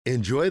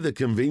Enjoy the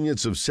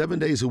convenience of 7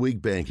 days a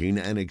week banking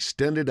and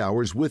extended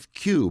hours with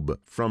Cube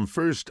from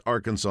First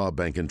Arkansas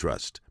Bank and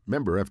Trust.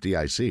 Member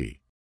FDIC.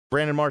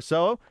 Brandon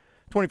Marcello,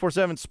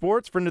 24/7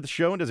 Sports, friend of the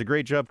show, and does a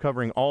great job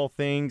covering all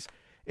things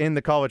in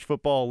the college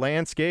football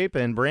landscape.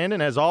 And Brandon,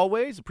 as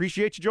always,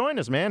 appreciate you joining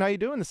us, man. How you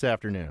doing this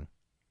afternoon?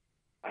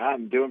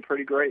 I'm doing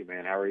pretty great,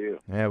 man. How are you?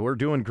 Yeah, we're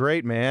doing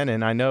great, man.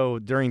 And I know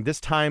during this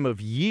time of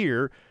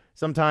year,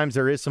 sometimes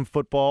there is some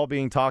football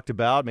being talked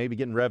about, maybe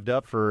getting revved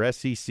up for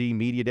SEC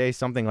Media Day,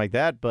 something like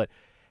that. But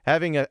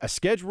having a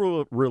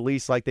schedule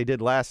release like they did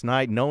last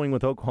night, knowing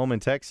with Oklahoma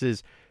and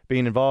Texas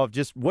being involved,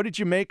 just what did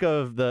you make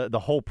of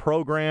the whole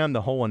program,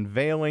 the whole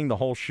unveiling, the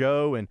whole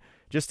show, and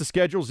just the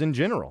schedules in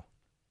general?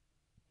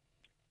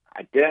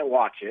 I didn't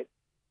watch it.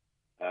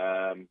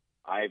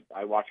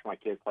 I watched my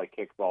kids play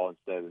kickball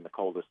instead in the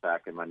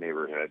cul-de-sac in my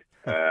neighborhood.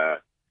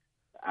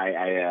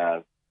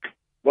 I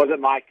wasn't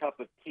my cup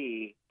of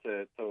tea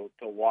to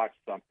watch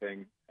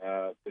something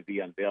to be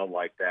unveiled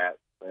like that.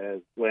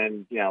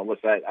 When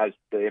the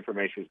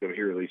information was going to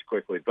be released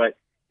quickly. But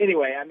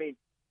anyway, I mean,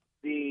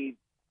 the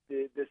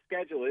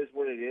schedule is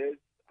what it is.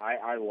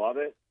 I love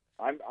it.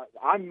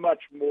 I'm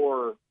much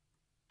more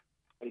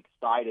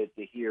excited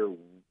to hear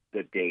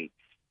the dates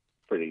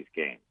for these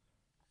games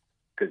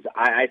because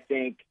I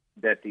think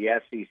that the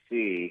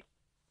SEC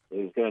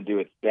is going to do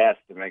its best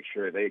to make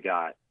sure they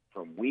got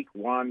from week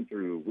 1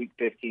 through week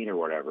 15 or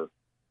whatever,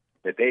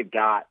 that they've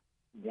got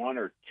one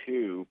or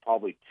two,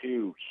 probably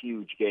two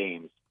huge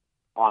games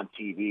on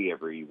TV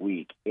every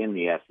week in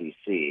the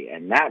SEC.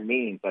 And that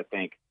means, I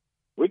think,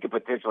 we could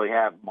potentially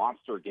have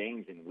monster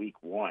games in week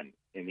 1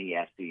 in the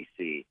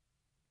SEC.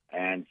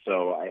 And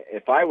so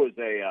if I was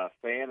a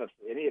fan of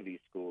any of these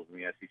schools in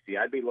the SEC,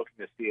 I'd be looking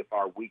to see if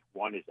our week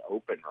 1 is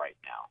open right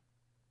now.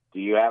 Do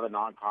you have a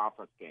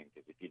non-conference game?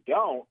 Because if you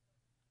don't,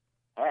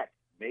 heck,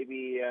 maybe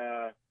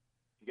you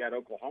got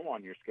Oklahoma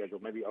on your schedule.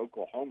 Maybe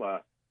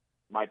Oklahoma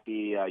might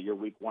be your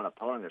week 1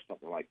 opponent or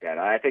something like that.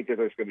 I think that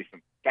there's going to be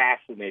some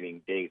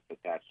fascinating dates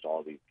attached to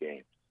all these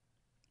games.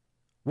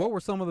 What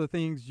were some of the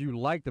things you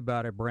liked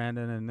about it,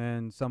 Brandon, and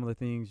then some of the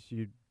things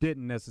you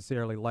didn't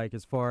necessarily like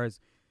as far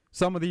as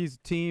some of these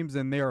teams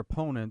and their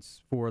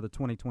opponents for the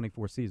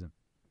 2024 season?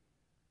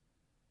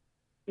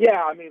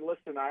 Yeah, I mean,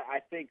 listen, I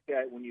think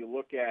that when you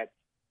look at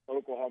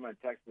Oklahoma and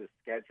Texas'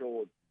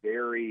 schedule, it's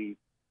very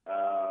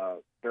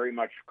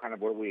much kind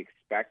of what we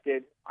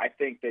expected. I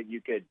think that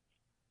you could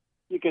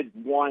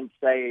one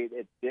say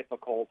it's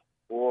difficult,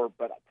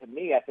 but to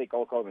me, I think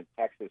Oklahoma and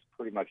Texas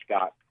pretty much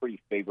got pretty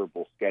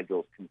favorable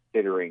schedules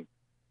considering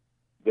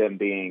them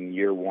being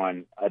year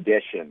 1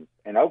 additions.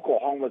 And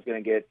Oklahoma's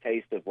going to get a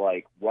taste of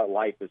like what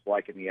life is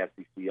like in the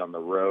SEC on the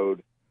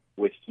road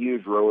with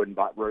huge road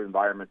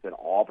environments in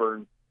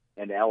Auburn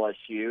and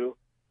LSU.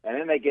 And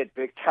then they get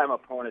big-time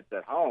opponents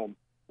at home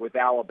with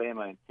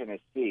Alabama and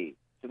Tennessee.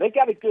 So they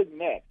got a good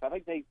mix. I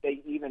think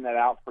they even that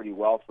out pretty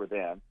well for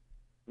them.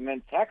 And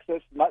then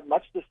Texas,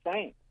 much the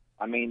same.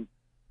 I mean,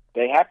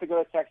 they have to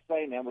go to Texas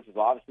A&M, which is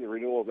obviously a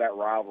renewal of that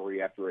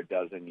rivalry after a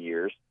dozen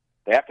years.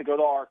 They have to go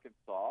to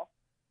Arkansas,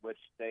 which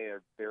they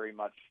are very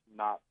much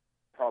not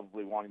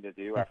probably wanting to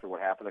do after what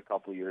happened a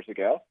couple of years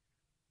ago.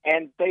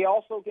 And they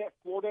also get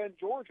Florida and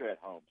Georgia at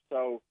home.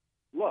 So,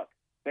 look,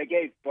 they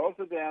gave both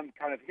of them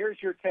kind of,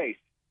 here's your taste.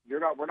 We're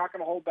not going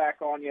to hold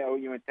back on you,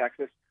 OU and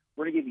Texas.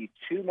 We're going to give you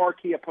 2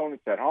 marquee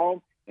opponents at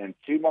home and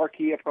 2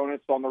 marquee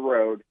opponents on the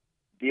road.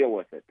 Deal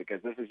with it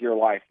because this is your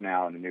life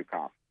now in the new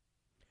conference.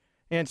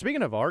 And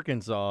speaking of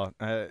Arkansas,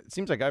 it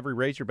seems like every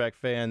Razorback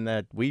fan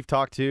that we've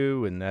talked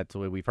to and that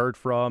we've heard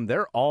from,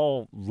 they're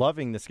all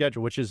loving the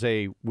schedule, which is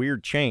a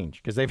weird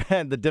change because they've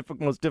had the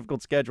most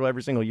difficult schedule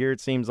every single year, it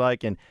seems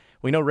like. And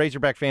we know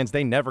Razorback fans,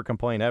 they never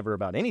complain ever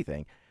about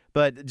anything.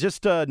 But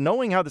just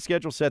knowing how the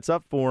schedule sets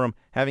up for them,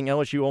 having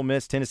LSU, Ole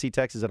Miss, Tennessee,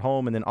 Texas at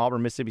home, and then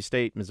Auburn, Mississippi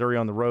State, Missouri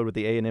on the road with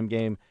the A&M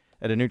game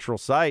at a neutral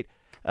site,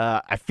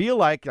 I feel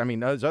like, I mean,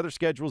 there's other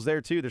schedules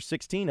there too. There's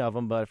 16 of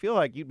them, but I feel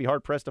like you'd be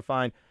hard-pressed to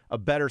find a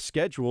better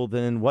schedule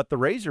than what the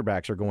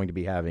Razorbacks are going to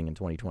be having in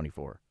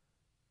 2024.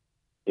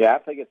 Yeah, I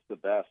think it's the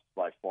best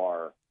by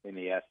far in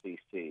the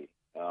SEC.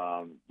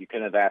 You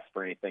couldn't have asked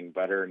for anything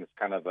better, and it's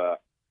kind of a,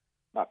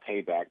 not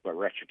payback, but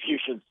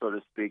retribution, so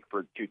to speak,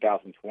 for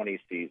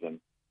 2020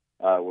 season.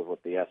 With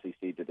what the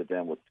SEC did to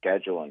them with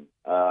scheduling.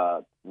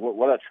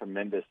 What a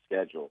tremendous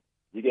schedule.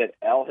 You get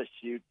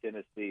LSU,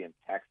 Tennessee, and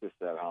Texas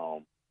at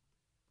home.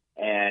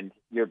 And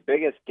your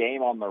biggest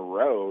game on the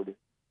road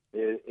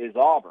is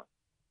Auburn.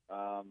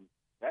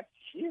 That's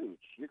huge.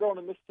 You're going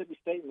to Mississippi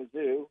State and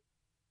Mizzou.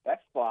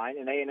 That's fine.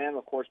 And A&M,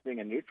 of course, being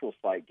a neutral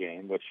site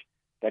game, which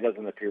that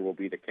doesn't appear will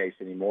be the case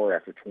anymore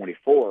after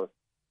 24.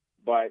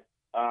 But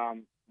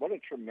what a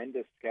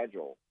tremendous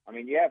schedule. I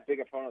mean, you have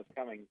big opponents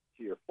coming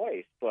to your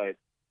place, but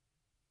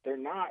they're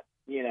not,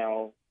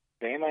 Bama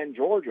and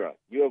Georgia.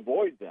 You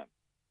avoid them.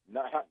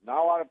 Not a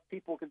lot of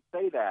people can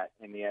say that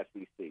in the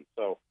SEC.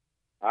 So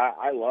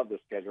I love the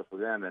schedule for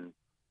them. And,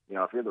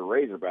 if you're the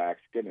Razorbacks,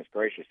 goodness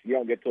gracious, you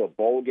don't get to a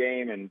bowl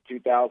game in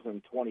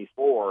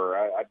 2024,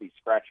 I'd be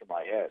scratching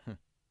my head.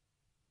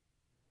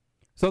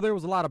 So there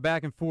was a lot of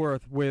back and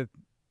forth with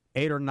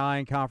 8 or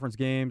 9 conference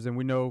games, and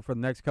we know for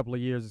the next couple of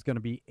years it's going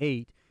to be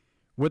 8.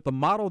 With the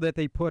model that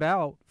they put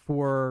out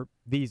for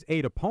these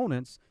 8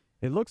 opponents,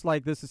 it looks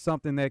like this is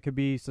something that could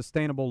be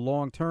sustainable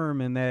long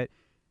term and that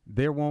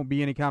there won't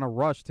be any kind of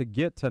rush to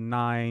get to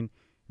 9.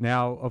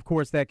 Now, of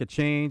course, that could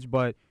change,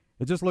 but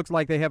it just looks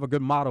like they have a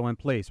good model in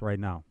place right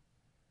now.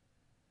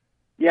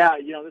 Yeah,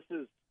 this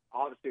is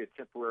obviously a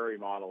temporary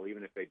model,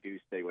 even if they do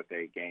stay with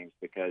 8 games,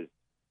 because,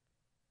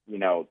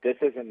 this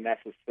isn't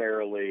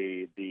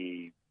necessarily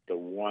the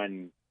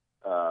 1-7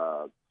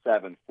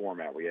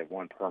 format where you have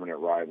 1 permanent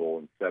rival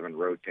and 7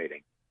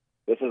 rotating.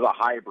 This is a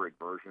hybrid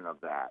version of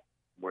that,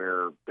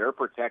 where they're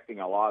protecting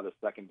a lot of the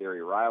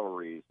secondary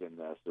rivalries in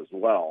this as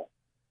well.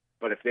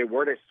 But if they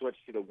were to switch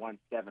to the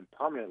 1-7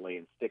 permanently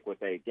and stick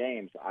with 8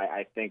 games,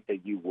 I think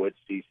that you would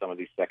see some of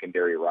these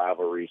secondary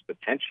rivalries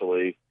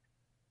potentially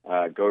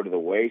go to the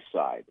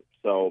wayside.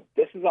 So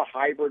this is a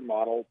hybrid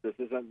model. This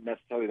isn't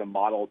necessarily the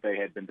model they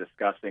had been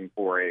discussing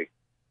for a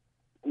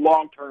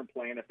long-term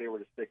plan if they were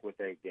to stick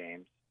with 8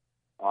 games.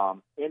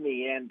 In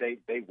the end,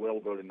 they will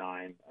go to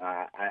 9.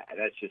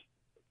 That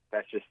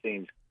just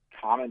seems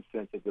common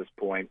sense at this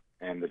point,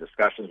 and the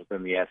discussions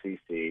within the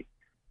SEC.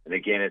 And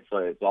again,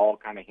 it's all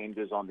kind of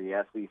hinges on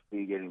the SEC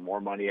getting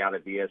more money out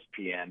of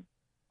ESPN,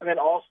 and then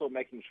also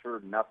making sure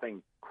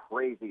nothing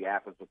crazy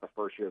happens with the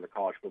first year of the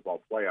college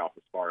football playoff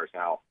as far as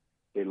how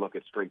they look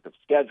at strength of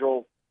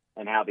schedule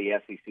and how the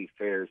SEC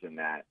fares in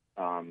that.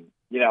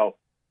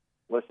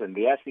 Listen,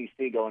 the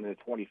SEC going into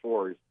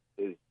 24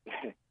 is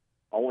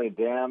only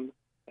them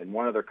and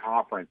one other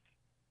conference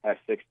have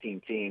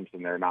 16 teams,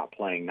 and they're not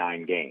playing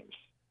 9 games.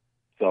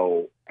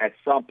 So at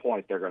some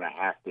point, they're going to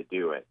have to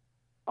do it,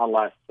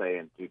 unless, say,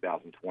 in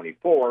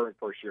 2024,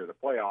 first year of the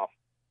playoff,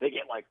 they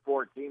get like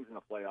 4 teams in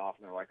the playoff,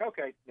 and they're like,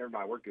 okay, never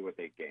mind, we're good with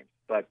 8 games.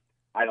 But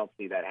I don't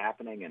see that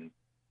happening, and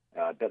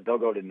they'll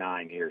go to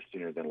 9 here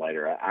sooner than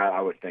later.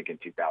 I would think in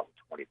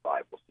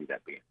 2025 we'll see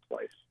that be in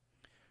place.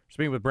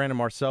 Speaking with Brandon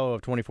Marcello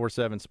of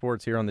 24/7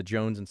 Sports here on the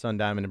Jones and Sun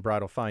Diamond and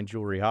Bridal Fine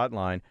Jewelry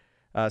Hotline.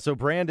 So,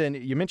 Brandon,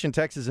 you mentioned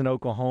Texas and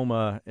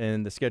Oklahoma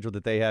and the schedule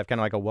that they have,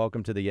 kind of like a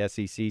welcome to the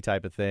SEC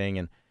type of thing.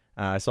 And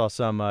I saw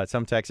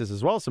some Texas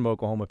as well as some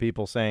Oklahoma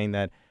people saying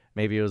that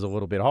maybe it was a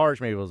little bit harsh,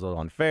 maybe it was a little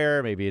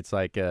unfair, maybe it's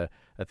like a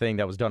thing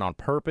that was done on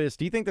purpose.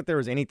 Do you think that there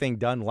was anything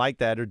done like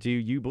that, or do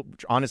you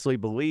honestly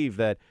believe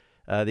that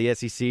the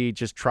SEC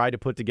just tried to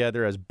put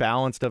together as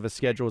balanced of a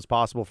schedule as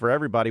possible for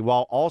everybody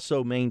while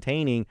also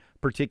maintaining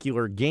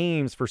particular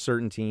games for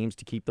certain teams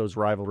to keep those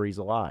rivalries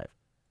alive?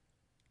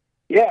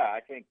 Yeah, I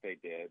think they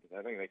did.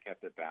 I think they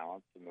kept it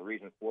balanced, and the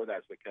reason for that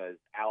is because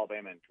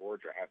Alabama and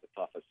Georgia have the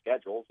toughest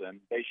schedules, and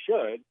they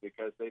should,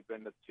 because they've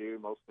been the 2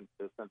 most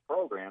consistent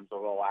programs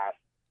over the last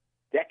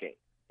decade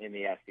in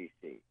the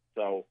SEC.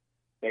 So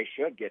they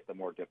should get the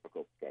more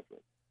difficult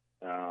schedule.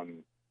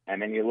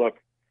 And then you look,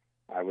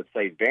 I would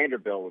say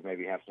Vanderbilt would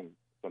maybe have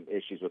some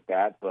issues with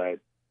that, but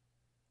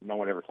no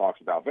one ever talks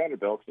about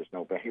Vanderbilt because there's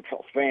no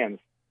Vanderbilt fans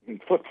in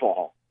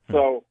football.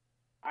 So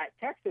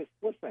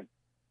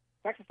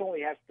Texas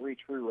only has 3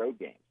 true road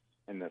games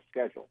in the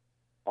schedule.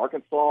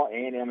 Arkansas,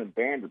 A&M, and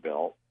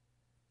Vanderbilt.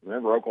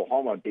 Remember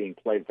Oklahoma being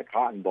played at the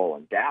Cotton Bowl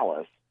in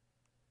Dallas.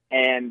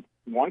 And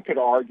one could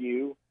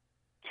argue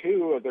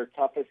 2 of their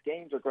toughest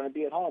games are going to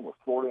be at home with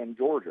Florida and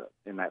Georgia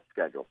in that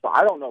schedule. So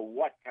I don't know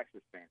what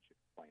Texas fans should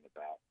complain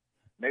about.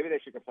 Maybe they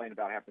should complain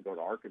about having to go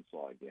to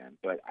Arkansas again,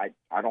 but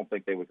I don't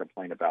think they would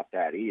complain about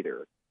that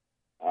either.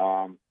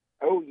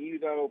 OU,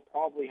 though,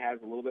 probably has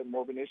a little bit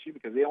more of an issue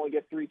because they only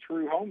get 3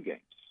 true home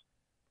games.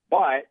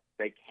 But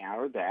they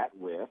counter that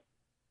with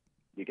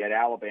you get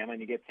Alabama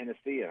and you get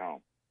Tennessee at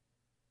home.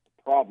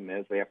 The problem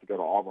is they have to go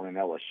to Auburn and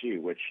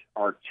LSU, which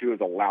are 2 of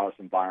the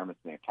loudest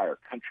environments in the entire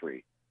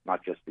country,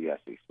 not just the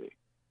SEC.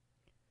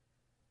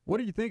 What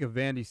do you think of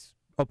Vandy's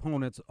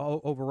opponents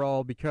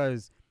overall?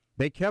 Because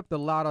they kept a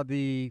lot of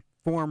the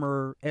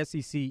former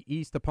SEC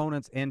East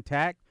opponents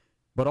intact,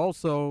 but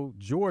also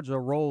Georgia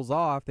rolls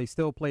off. They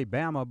still play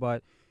Bama,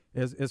 but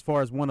as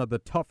far as one of the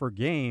tougher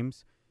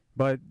games.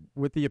 But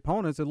with the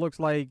opponents, it looks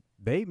like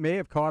they may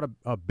have caught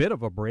a bit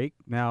of a break.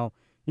 Now,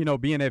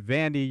 being at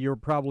Vandy, you're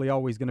probably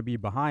always going to be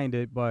behind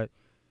it. But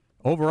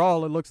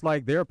overall, it looks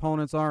like their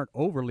opponents aren't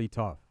overly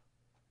tough.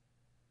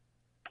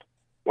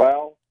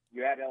 Well,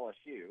 you had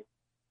LSU,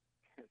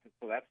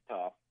 so that's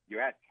tough. You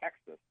had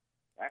Texas.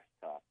 That's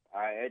tough.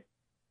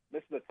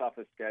 This is the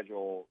toughest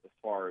schedule as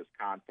far as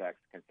context,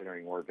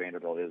 considering where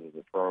Vanderbilt is as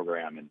a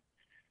program. And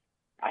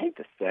I hate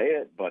to say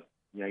it, but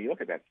you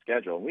look at that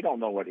schedule, and we don't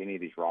know what any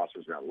of these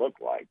rosters are going to look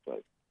like,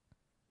 but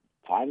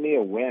find me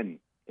a win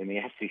in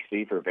the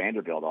SEC for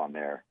Vanderbilt on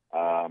there.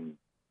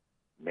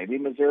 Maybe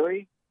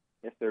Missouri,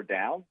 if they're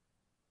down.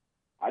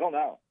 I don't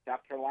know. South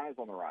Carolina's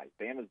on the rise.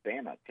 Bama's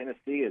Bama.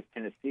 Tennessee is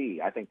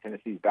Tennessee. I think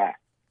Tennessee's back.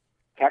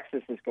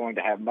 Texas is going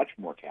to have much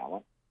more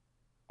talent.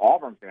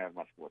 Auburn's going to have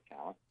much more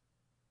talent.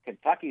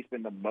 Kentucky's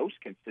been the most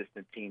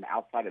consistent team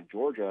outside of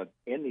Georgia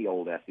in the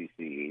old SEC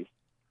East.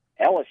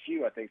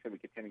 LSU, I think, is going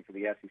to be contending for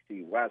the SEC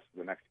West for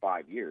the next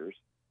 5 years.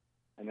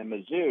 And then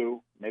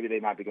Mizzou, maybe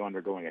they might be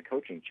undergoing a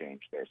coaching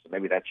change there. So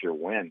maybe that's your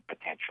win,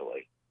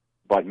 potentially.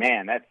 But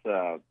man,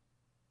 that's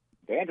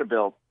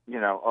Vanderbilt.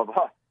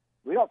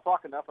 We don't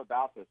talk enough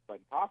about this, but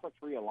conference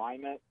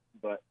realignment,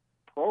 but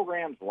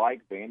programs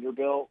like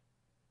Vanderbilt,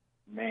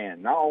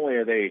 man, not only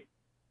are they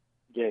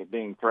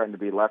being threatened to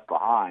be left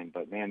behind,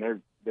 but man,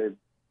 they're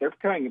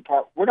becoming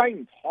part. We're not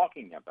even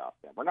talking about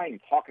them. We're not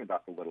even talking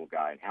about the little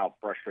guy and how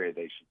frustrated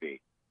they should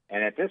be.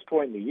 And at this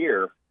point in the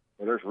year,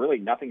 where there's really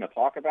nothing to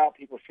talk about,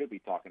 people should be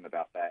talking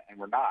about that, and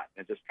we're not.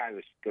 It just kind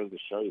of goes to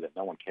show you that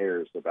no one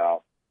cares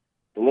about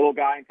the little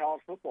guy in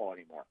college football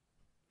anymore.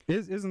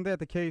 Isn't that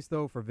the case,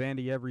 though, for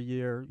Vandy every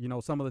year?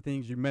 Some of the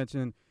things you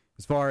mentioned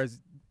as far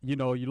as, you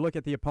look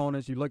at the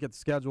opponents, you look at the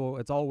schedule,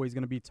 it's always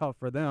going to be tough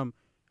for them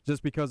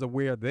just because of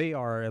where they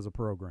are as a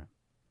program.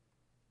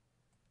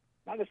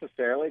 Not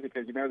necessarily,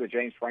 because you remember the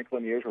James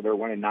Franklin years where they were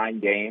winning 9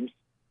 games.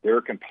 They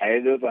were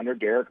competitive under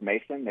Derek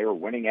Mason. They were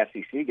winning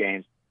SEC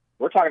games.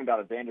 We're talking about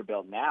a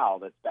Vanderbilt now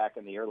that's back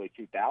in the early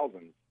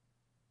 2000s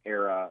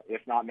era,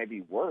 if not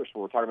maybe worse.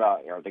 We're talking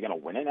about, are they going to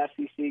win an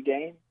SEC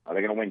game? Are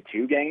they going to win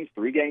 2 games,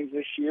 3 games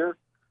this year?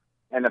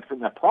 And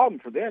the problem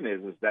for them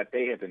is that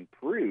they have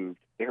improved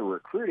their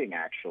recruiting,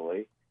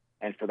 actually,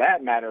 and for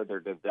that matter, their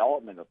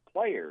development of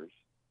players.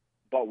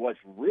 But what's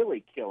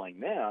really killing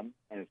them,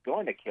 and is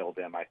going to kill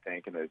them, I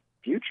think, in the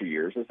future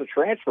years, is the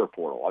transfer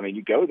portal. I mean,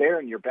 you go there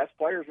and your best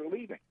players are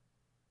leaving.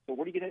 So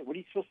what are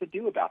you supposed to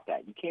do about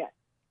that? You can't.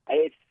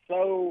 It's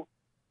so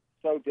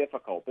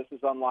difficult. This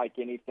is unlike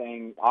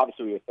anything,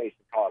 obviously, we have faced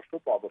in college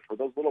football, but for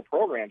those little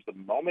programs, the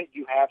moment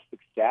you have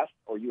success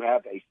or you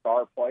have a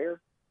star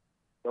player,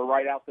 they're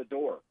right out the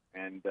door.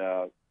 And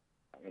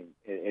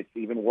it's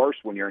even worse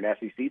when you're an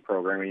SEC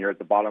program and you're at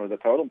the bottom of the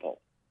totem pole.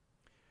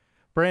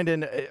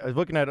 Brandon, I was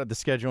looking at the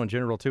schedule in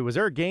general, too. Was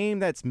there a game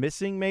that's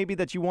missing maybe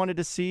that you wanted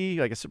to see,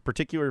 like a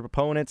particular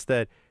opponents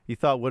that you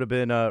thought would have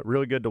been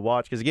really good to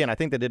watch? Because, again, I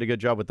think they did a good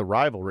job with the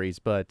rivalries,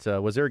 but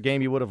was there a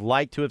game you would have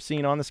liked to have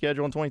seen on the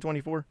schedule in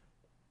 2024?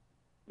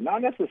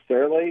 Not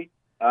necessarily.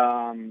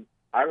 I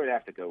would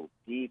have to go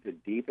deep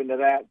into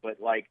that. But,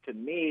 to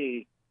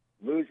me,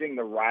 losing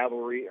the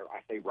rivalry, or I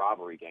say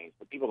rivalry games,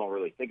 but people don't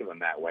really think of them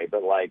that way.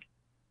 But,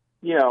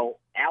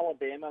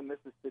 Alabama,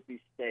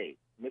 Mississippi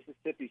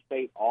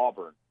State,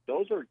 Auburn,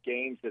 those are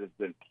games that have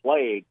been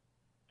played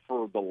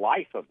for the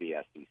life of the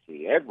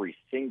SEC every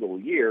single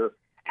year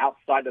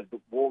outside of the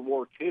World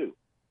War II.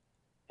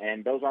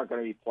 And those aren't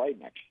going to be played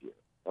next year,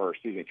 or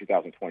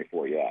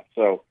 2024 yet.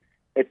 So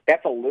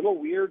that's a little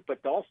weird,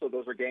 but also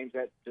those are games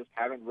that just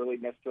haven't really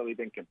necessarily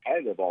been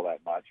competitive all that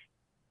much,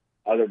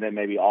 other than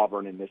maybe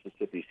Auburn and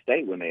Mississippi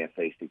State when they have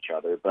faced each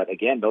other. But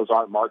again, those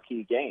aren't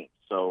marquee games.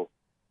 So,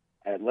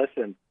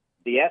 listen,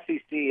 the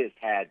SEC has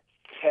had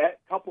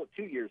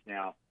 2 years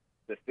now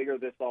to figure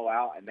this all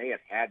out, and they have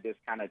had this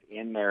kind of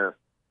in their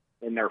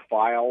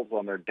files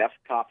on their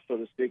desktop, so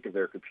to speak, of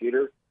their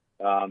computer.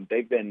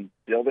 They've been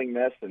building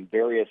this in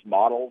various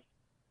models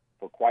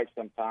for quite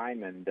some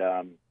time,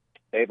 and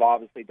they've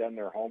obviously done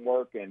their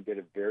homework and did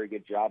a very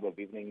good job of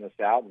evening this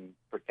out and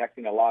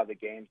protecting a lot of the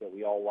games that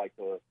we all like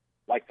to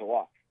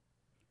watch.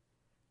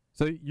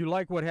 So you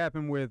like what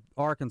happened with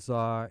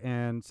Arkansas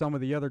and some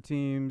of the other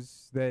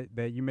teams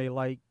that you may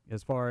like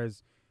as far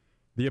as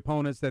the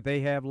opponents that they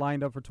have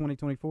lined up for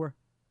 2024?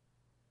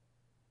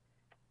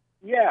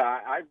 Yeah,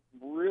 I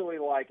really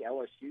like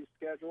LSU's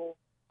schedule.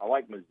 I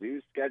like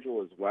Mizzou's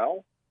schedule as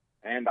well.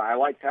 And I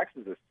like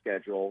Texas's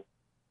schedule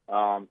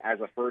as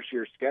a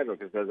first-year schedule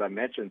because, as I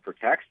mentioned, for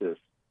Texas,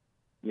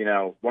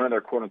 one of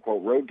their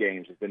quote-unquote road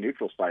games is the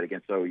neutral site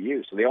against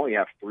OU. So they only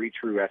have 3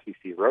 true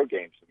SEC road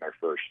games in their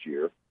first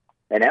year.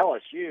 And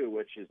LSU,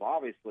 which is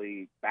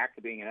obviously back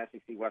to being an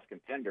SEC West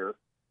contender,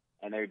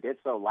 and they did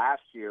so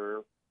last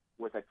year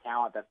with a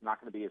talent that's not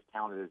going to be as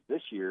talented as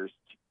this year's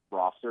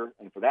roster,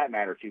 and for that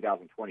matter,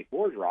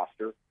 2024's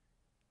roster.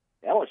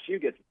 LSU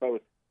gets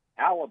both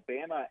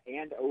Alabama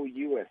and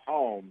OU at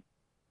home,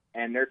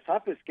 and their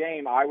toughest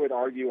game, I would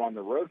argue, on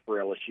the road for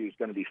LSU is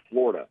going to be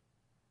Florida.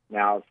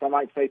 Now, some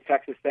might say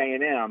Texas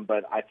A&M,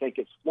 but I think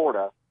it's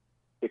Florida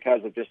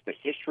because of just the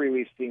history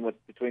we've seen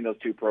between those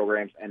two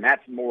programs, and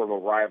that's more of a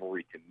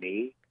rivalry to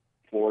me,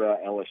 Florida,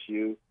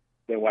 LSU,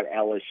 than what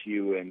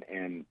LSU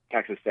and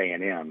Texas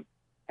A&M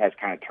has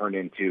kind of turned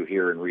into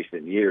here in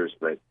recent years.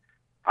 But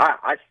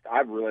I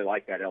really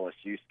like that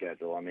LSU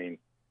schedule. I mean,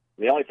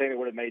 the only thing that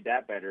would have made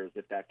that better is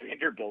if that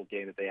Vanderbilt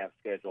game that they have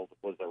scheduled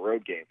was a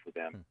road game for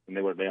them, and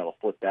they would have been able to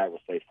flip that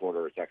with, say, Florida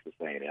or Texas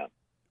A&M.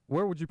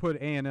 Where would you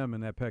put A&M in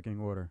that pecking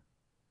order?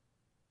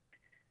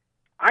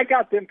 I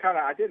got them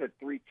I did it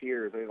 3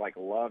 tiers. They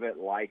love it,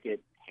 like it,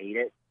 hate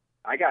it.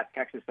 I got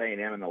Texas A&M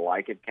in the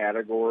like it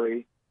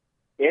category.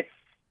 It's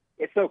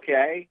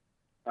okay.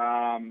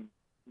 The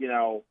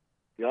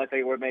only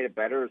thing that would have made it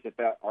better is if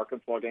that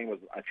Arkansas game was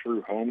a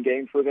true home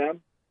game for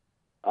them.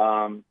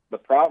 The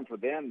problem for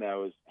them,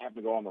 though, is having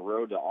to go on the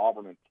road to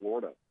Auburn and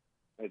Florida.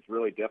 It's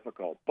really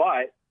difficult.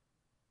 But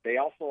they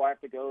also have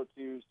to go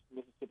to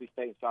Mississippi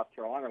State and South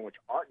Carolina, which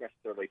aren't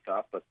necessarily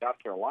tough. But South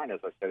Carolina, as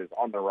I said, is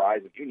on the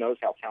rise, and who knows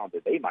how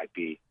talented they might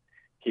be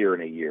here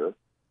in a year.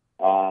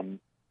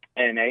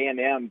 And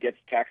A&M gets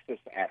Texas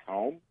at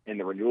home in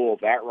the renewal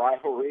of that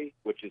rivalry,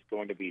 which is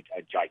going to be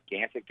a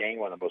gigantic game,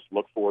 one of the most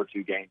looked forward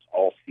to games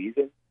all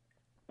season.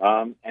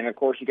 And, of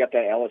course, you got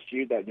that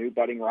LSU, that new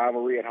budding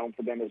rivalry at home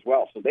for them as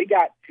well. So they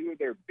got two of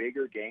their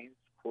bigger games,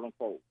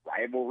 quote-unquote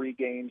rivalry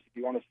games, if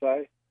you want to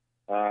say,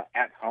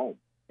 at home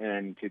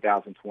in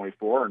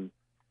 2024. And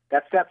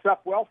that sets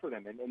up well for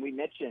them. And we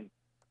mentioned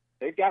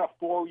they've got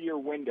a 4-year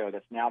window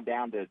that's now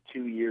down to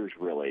 2 years,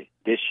 really,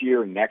 this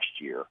year and next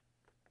year,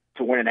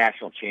 to win a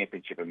national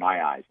championship in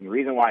my eyes. And the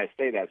reason why I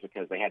say that is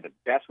because they had the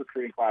best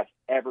recruiting class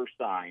ever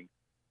signed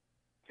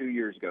 2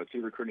 years ago,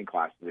 2 recruiting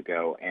classes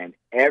ago, and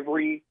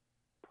every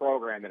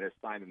program that has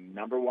signed the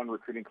number one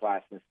recruiting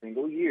class in a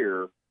single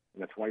year in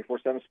the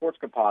 24/7 Sports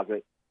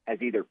Composite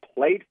has either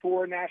played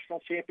for a national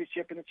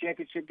championship in the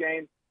championship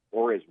game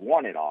or has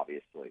won it,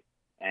 obviously.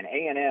 And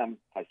A&M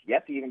has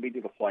yet to even be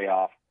to the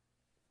playoff.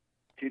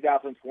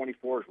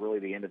 2024 is really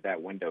the end of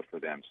that window for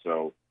them.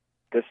 So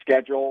the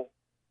schedule,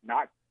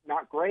 not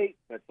great,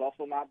 but it's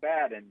also not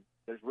bad, and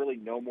there's really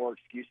no more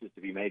excuses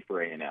to be made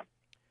for A&M.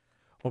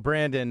 Well,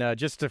 Brandon,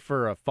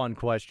 for a fun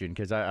question,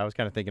 because I was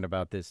kind of thinking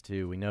about this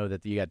too. We know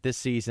that you got this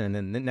season,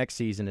 and the next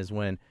season is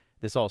when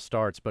this all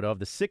starts. But of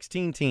the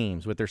 16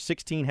 teams with their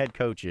 16 head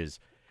coaches,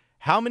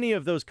 how many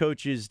of those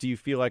coaches do you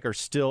feel like are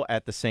still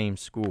at the same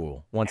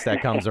school once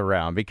that comes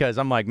around? Because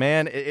I'm like,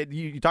 man,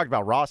 you talked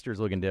about rosters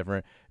looking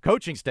different.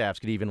 Coaching staffs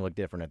could even look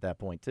different at that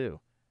point too.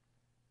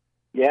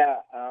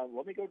 Yeah,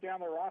 let me go down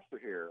the roster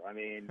here. I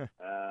mean,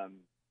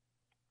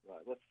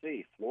 let's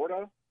see,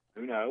 Florida.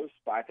 Who knows?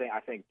 But I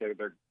think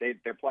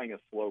they're playing a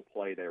slow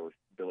play there with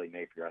Billy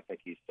Napier. I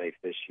think he's safe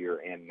this year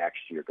and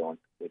next year going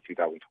to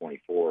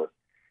 2024.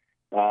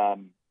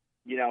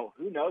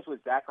 Who knows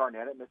with Zach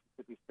Arnett at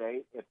Mississippi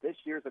State? If this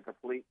year's a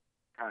complete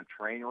kind of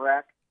train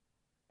wreck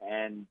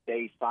and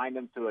they signed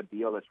him to a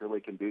deal that's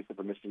really conducive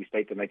for Mississippi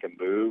State to make a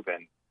move,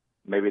 and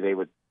maybe they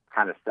would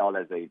kind of sell it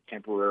as a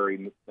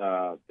temporary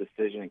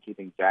decision in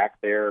keeping Zach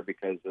there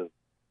because of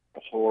a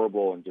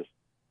horrible and just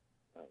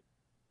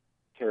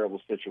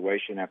terrible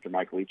situation after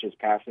Mike Leach's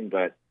passing,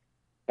 but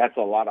that's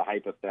a lot of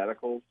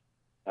hypotheticals.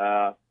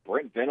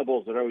 Brent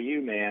Venables at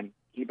OU, man,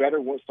 he better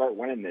start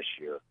winning this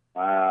year.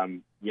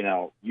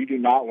 You do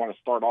not want to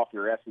start off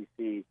your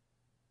SEC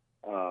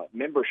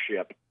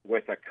membership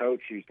with a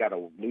coach who's got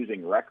a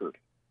losing record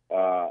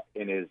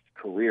in his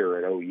career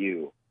at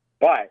OU.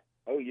 But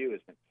OU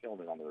has been killing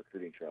it on the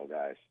recruiting trail,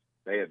 guys.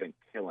 They have been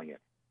killing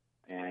it,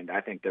 and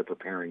I think they're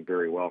preparing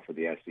very well for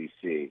the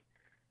SEC.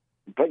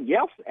 But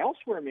yes,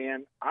 elsewhere,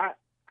 man, I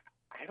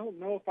don't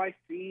know if I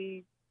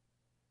see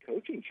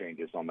coaching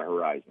changes on the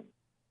horizon.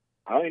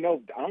 I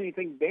don't even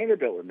think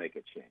Vanderbilt would make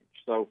a change.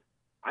 So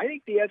I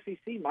think the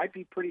SEC might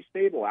be pretty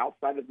stable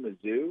outside of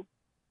Mizzou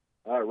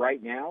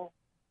right now.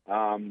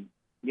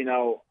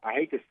 I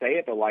hate to say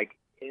it, but and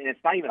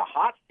it's not even a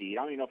hot seat.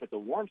 I don't even know if it's a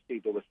warm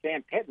seat, but with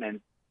Sam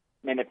Pittman,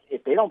 man,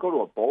 if they don't go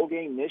to a bowl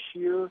game this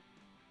year,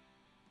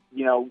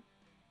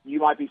 you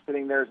might be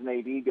sitting there as an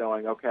AD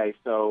going, okay,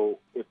 so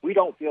if we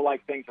don't feel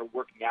like things are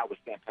working out with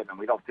Sam Pittman,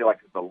 we don't feel like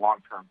it's a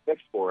long-term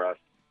fix for us,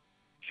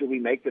 should we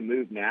make the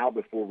move now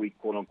before we,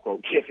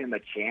 quote-unquote, give him a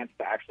chance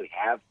to actually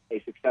have a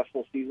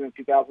successful season in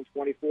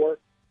 2024?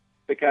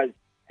 Because,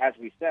 as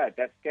we said,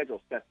 that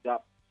schedule sets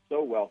up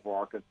so well for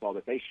Arkansas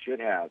that they should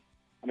have.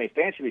 I mean,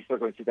 fans should be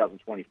circling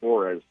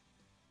 2024 as,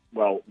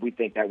 well, we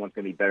think that one's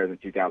going to be better than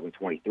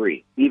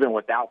 2023, even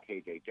without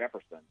K.J.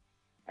 Jefferson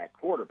at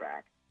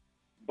quarterback.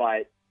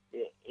 But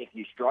if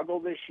you struggle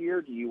this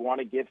year, do you want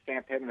to give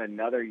Sam Pittman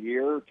another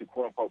year to,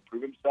 quote-unquote,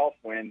 prove himself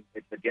when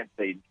it's against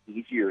an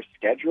easier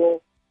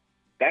schedule?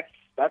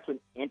 That's an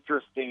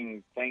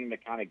interesting thing to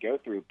kind of go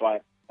through.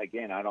 But,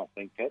 again, I don't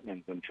think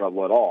Pittman's in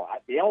trouble at all.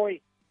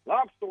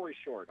 Long story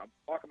short, I'm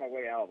talking my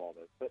way out of all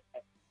this, but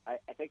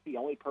I think the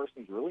only person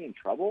who's really in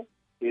trouble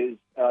is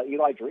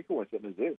Eli Drinkowitz at Mizzou.